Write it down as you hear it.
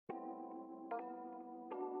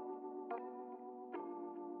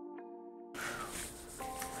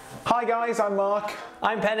Hi guys, I'm Mark.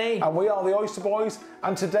 I'm Penny. And we are the Oyster Boys.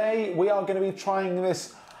 And today we are going to be trying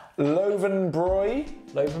this Löwenbräu.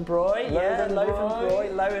 Löwenbräu, yeah,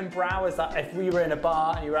 Löwenbräu. Lowenbrau is that if we were in a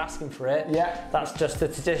bar and you were asking for it, yeah, that's just the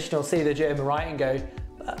traditional, see the German right and go,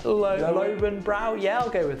 Löwenbrau, yeah, I'll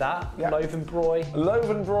go with that. Yeah. Löwenbräu.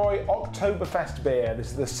 Löwenbräu Oktoberfestbier.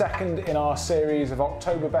 This is the second in our series of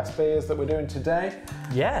Oktoberfest beers that we're doing today.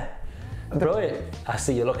 Yeah. Brilliant. I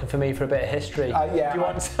see you're looking for me for a bit of history. Yeah. Do you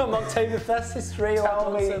want some Oktoberfest history or tell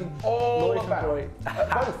me some all about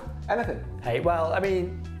both, anything. Hey, well, I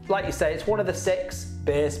mean, like you say, it's one of the 6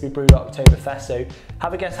 beers to be brewed at Oktoberfest, so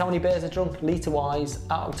have a guess how many beers are drunk litre-wise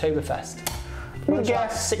at Oktoberfest. We'll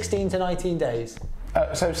guess 16 to 19 days.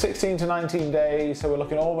 So 16 to 19 days, so we're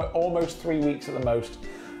looking almost 3 weeks at the most.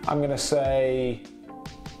 I'm going to say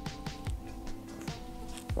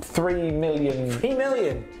 3 million. 3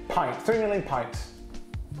 million? Pints. 3 million pints.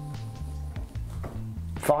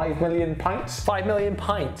 5 million pints? 5 million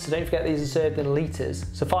pints. So don't forget these are served in litres.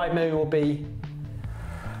 So 5 million will be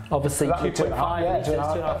obviously 2.5 litres,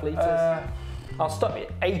 2.5 litres. I'll stop you.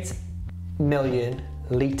 8 million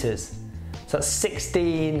litres. So that's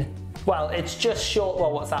 16. Well, it's just short,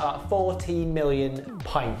 well, what's that, about 14 million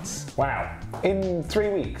pints. Wow. In 3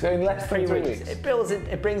 weeks, in less than 3 weeks. It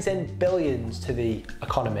brings in billions to the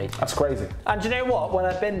economy. That's crazy. And do you know what, when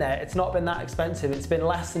I've been there, it's not been that expensive. It's been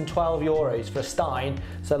less than 12 euros for a stein,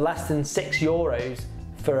 so less than 6 euros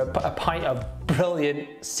for a pint of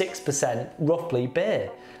brilliant 6% roughly beer.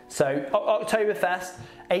 So Oktoberfest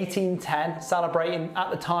 1810, celebrating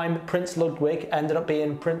at the time Prince Ludwig, ended up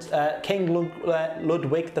being King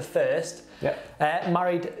Ludwig I. Yeah.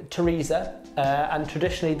 Married Teresa, and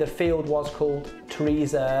traditionally the field was called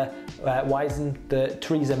Teresa Wiesen, the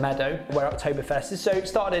Teresa Meadow, where Oktoberfest is. So it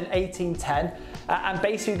started in 1810, and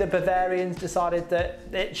basically the Bavarians decided that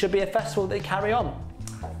it should be a festival that they carry on.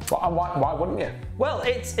 Well, and why wouldn't you? Well,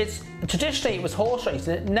 it's traditionally it was horse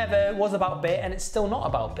racing. It never was about beer, and it's still not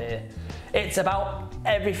about beer. It's about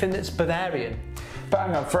everything that's Bavarian. But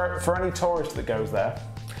hang on, for any tourist that goes there,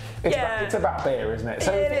 it's about beer, isn't it?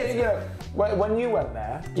 So you know, when you went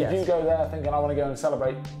there, did you go there thinking I want to go and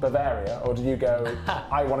celebrate Bavaria, or did you go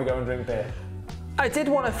I want to go and drink beer? I did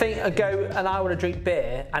want to go and I want to drink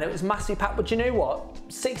beer, and it was massively packed. But you know what?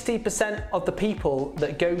 60% of the people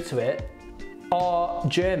that go to it are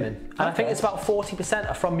German, and I think it's about 40%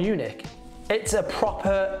 are from Munich. It's a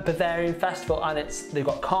proper Bavarian festival, and they've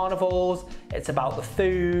got carnivals. It's about the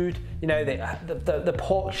food, you know, the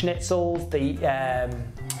pork schnitzels, the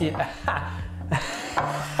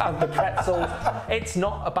the pretzels. It's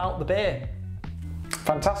not about the beer.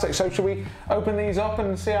 Fantastic. So should we open these up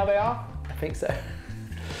and see how they are? I think so.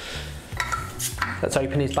 Let's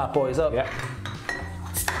open these bad boys up. Yeah.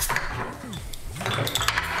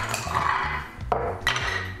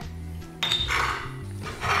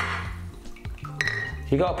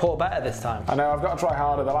 You got to pour better this time. I know, I've got to try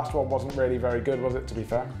harder. The last one wasn't really very good, was it, to be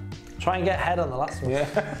fair? Try and get ahead on the last one.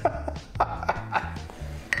 Yeah.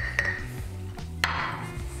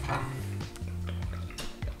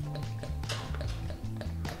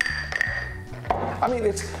 I mean,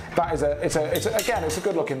 it's a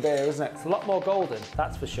good looking beer, isn't it? It's a lot more golden,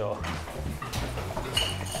 that's for sure.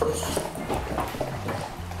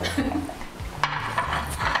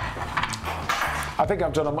 I think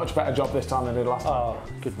I've done a much better job this time than I did last time. Oh,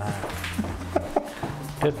 good man.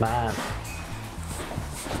 Good man.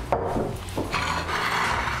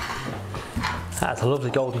 That's a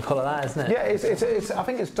lovely golden colour, that, isn't it? Yeah, I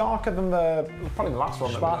think it's darker than probably the last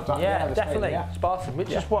one. Sparkling, yeah, definitely. Sparkling,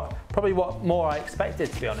 which is probably what more I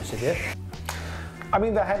expected, to be honest with you. I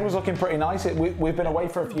mean, the head was looking pretty nice. We've been away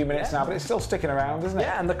for a few minutes now, but it's still sticking around, isn't it?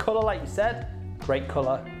 Yeah, and the colour, like you said, great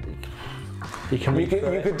colour. You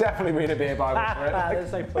could definitely read a beer Bible for it.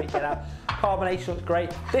 There's no point getting out. Carbonation looks great.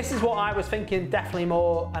 This is what I was thinking, definitely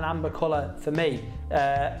more an amber colour for me.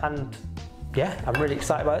 And yeah, I'm really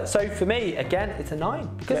excited about it. So for me, again, it's a 9,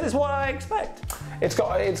 because it's what I expect. It's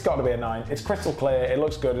got to be a 9. It's crystal clear, it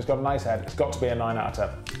looks good, it's got a nice head. It's got to be a 9 out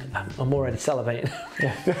of 10. I'm already salivating.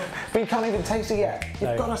 But you can't even taste it yet.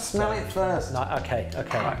 You've got to smell it first. No, okay.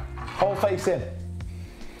 Right. Whole face in.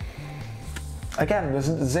 Again, there's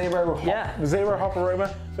zero hop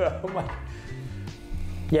aroma.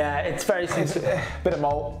 Yeah, it's very sensitive. It's a bit of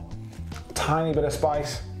malt, tiny bit of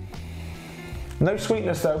spice. No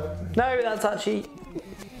sweetness though. No, that's actually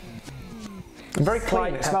very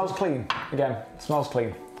clean. It smells clean. Again, it smells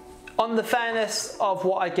clean. On the fairness of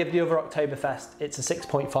what I give the other Oktoberfest, it's a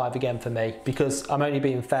 6.5 again for me, because I'm only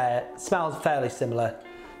being fair. It smells fairly similar,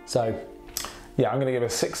 so yeah, I'm going to give it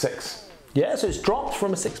a 6.6. Yeah, so it's dropped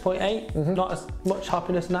from a 6.8. Not as much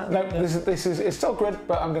happiness now. No, this is it's still good,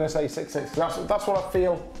 but I'm going to say 6.6. That's what I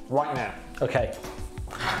feel right now. Okay.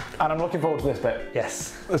 And I'm looking forward to this bit.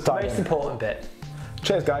 Yes. Let's dive Most in. important bit.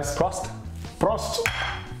 Cheers, guys. Prost. Prost.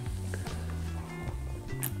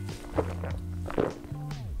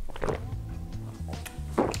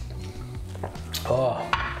 Oh,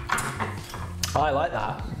 I like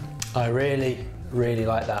that. I really, really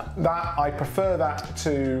like that. I prefer that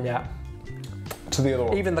to the other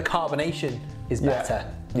one. Even the carbonation is better.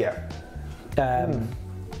 Yeah.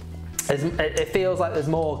 It feels like there's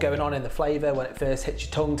more going on in the flavour when it first hits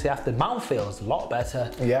your tongue. To after, mouthfeel is a lot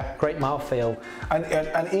better. Yeah. Great mouthfeel.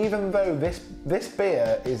 And even though this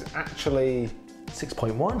beer is actually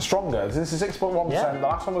 6.1 stronger. This is 6.1%. Yeah. The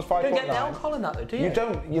last one was 5.9. You don't get the alcohol in that though, do you?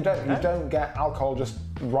 You don't get alcohol just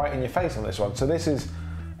right in your face on this one. So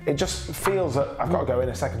it just feels that I've got to go in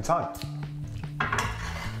a second time.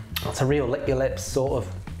 That's a real lick your lips sort of.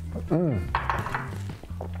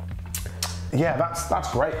 Yeah,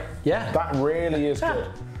 that's great. Yeah. That really is good.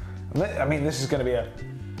 I mean, this is going to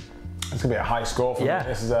be a high score for me.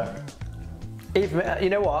 This is you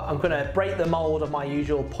know what? I'm going to break the mould of my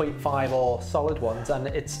usual 0.5 or solid ones, and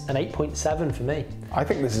it's an 8.7 for me. I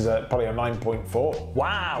think this is probably a 9.4.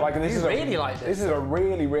 Wow! Like this is really like this. This is a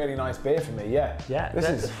really, really nice beer for me. Yeah. Yeah. This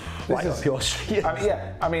is up your street. I mean,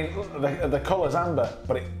 yeah. I mean, the colour's amber,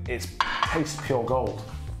 but it tastes pure gold.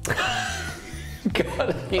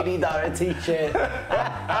 God, you need that on a t-shirt.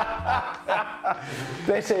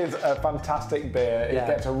 This is a fantastic beer. It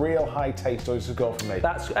gets a real high taste oyster score for me.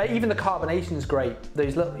 That's even the carbonation is great.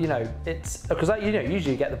 Those little, it's because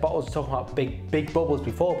usually you get the bottles talking about big bubbles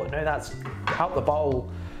before, but no, that's out the bottle.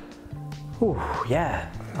 Ooh, yeah,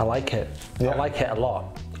 I like it. Yeah. I like it a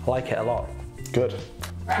lot. I like it a lot. Good.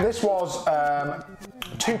 This was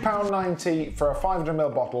 £2.90 for a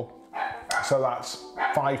 500ml bottle. So that's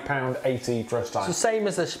 £5.80 for a stein. It's the same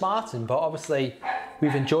as the Spartan, but obviously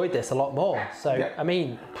we've enjoyed this a lot more. So, I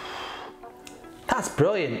mean, that's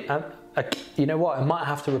brilliant. You know what? I might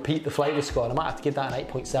have to repeat the flavour score. I might have to give that an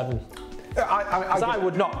 8.7. I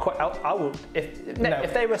would not quite. I would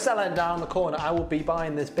if they were selling down the corner, I would be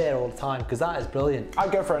buying this beer all the time because that is brilliant.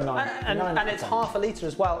 I'd go for a 9. And it's half a litre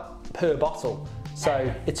as well per bottle.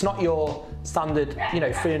 So it's not your standard,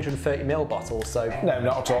 330ml bottle. So no,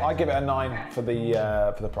 not at all. I give it a 9 for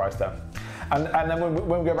the price then. And then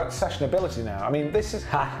when we go back to sessionability now, I mean, this is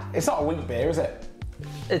it's not a weak beer, is it?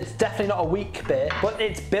 It's definitely not a weak beer, but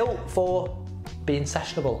it's built for being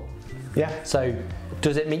sessionable. Yeah. So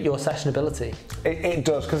does it meet your sessionability? It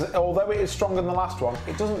does, because although it is stronger than the last one,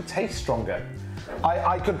 it doesn't taste stronger.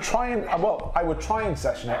 I would try and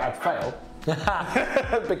session it. I'd fail.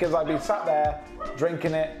 Because I'd be sat there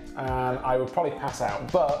drinking it and I would probably pass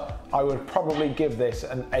out, but I would probably give this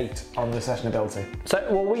an 8 on the sessionability. So,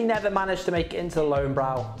 well, we never managed to make it into the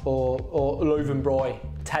Löwenbräu or Löwenbräu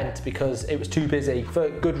tent because it was too busy for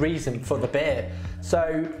good reason for the beer.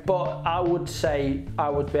 So, but I would say I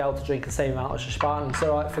would be able to drink the same amount as a Spartan.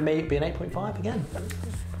 So for me, it'd be an 8.5 again.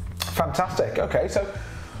 Fantastic. Okay, so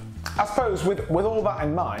I suppose with all that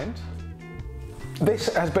in mind,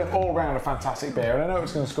 this has been all round a fantastic beer, and I know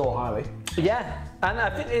it's going to score highly. Yeah, and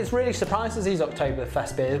I think it's really surprises these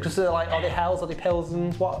Oktoberfest beers because they're like, are they Hells, are they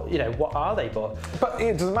Pilsens? What are they? But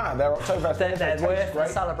it doesn't matter. They're Oktoberfest. They're worth a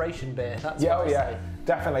celebration beer. That's what I say.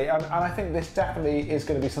 Definitely, and I think this definitely is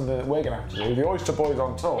going to be something that we're going to have to do. The Oyster Boys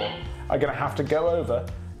on tour are going to have to go over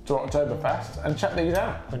to Oktoberfest and check these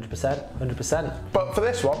out. 100%, 100%. But for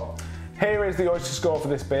this one, here is the oyster score for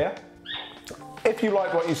this beer. If you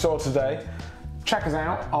like what you saw today, check us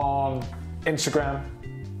out on Instagram,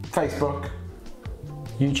 Facebook,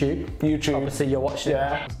 YouTube. Obviously, you're watching.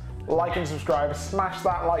 Yeah. Like and subscribe, smash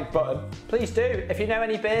that like button. Please do. If you know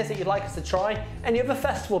any beers that you'd like us to try, any other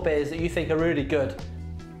festival beers that you think are really good,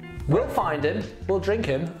 we'll find them, we'll drink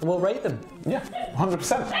them, and we'll rate them. Yeah,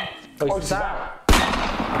 100%. Oysters out.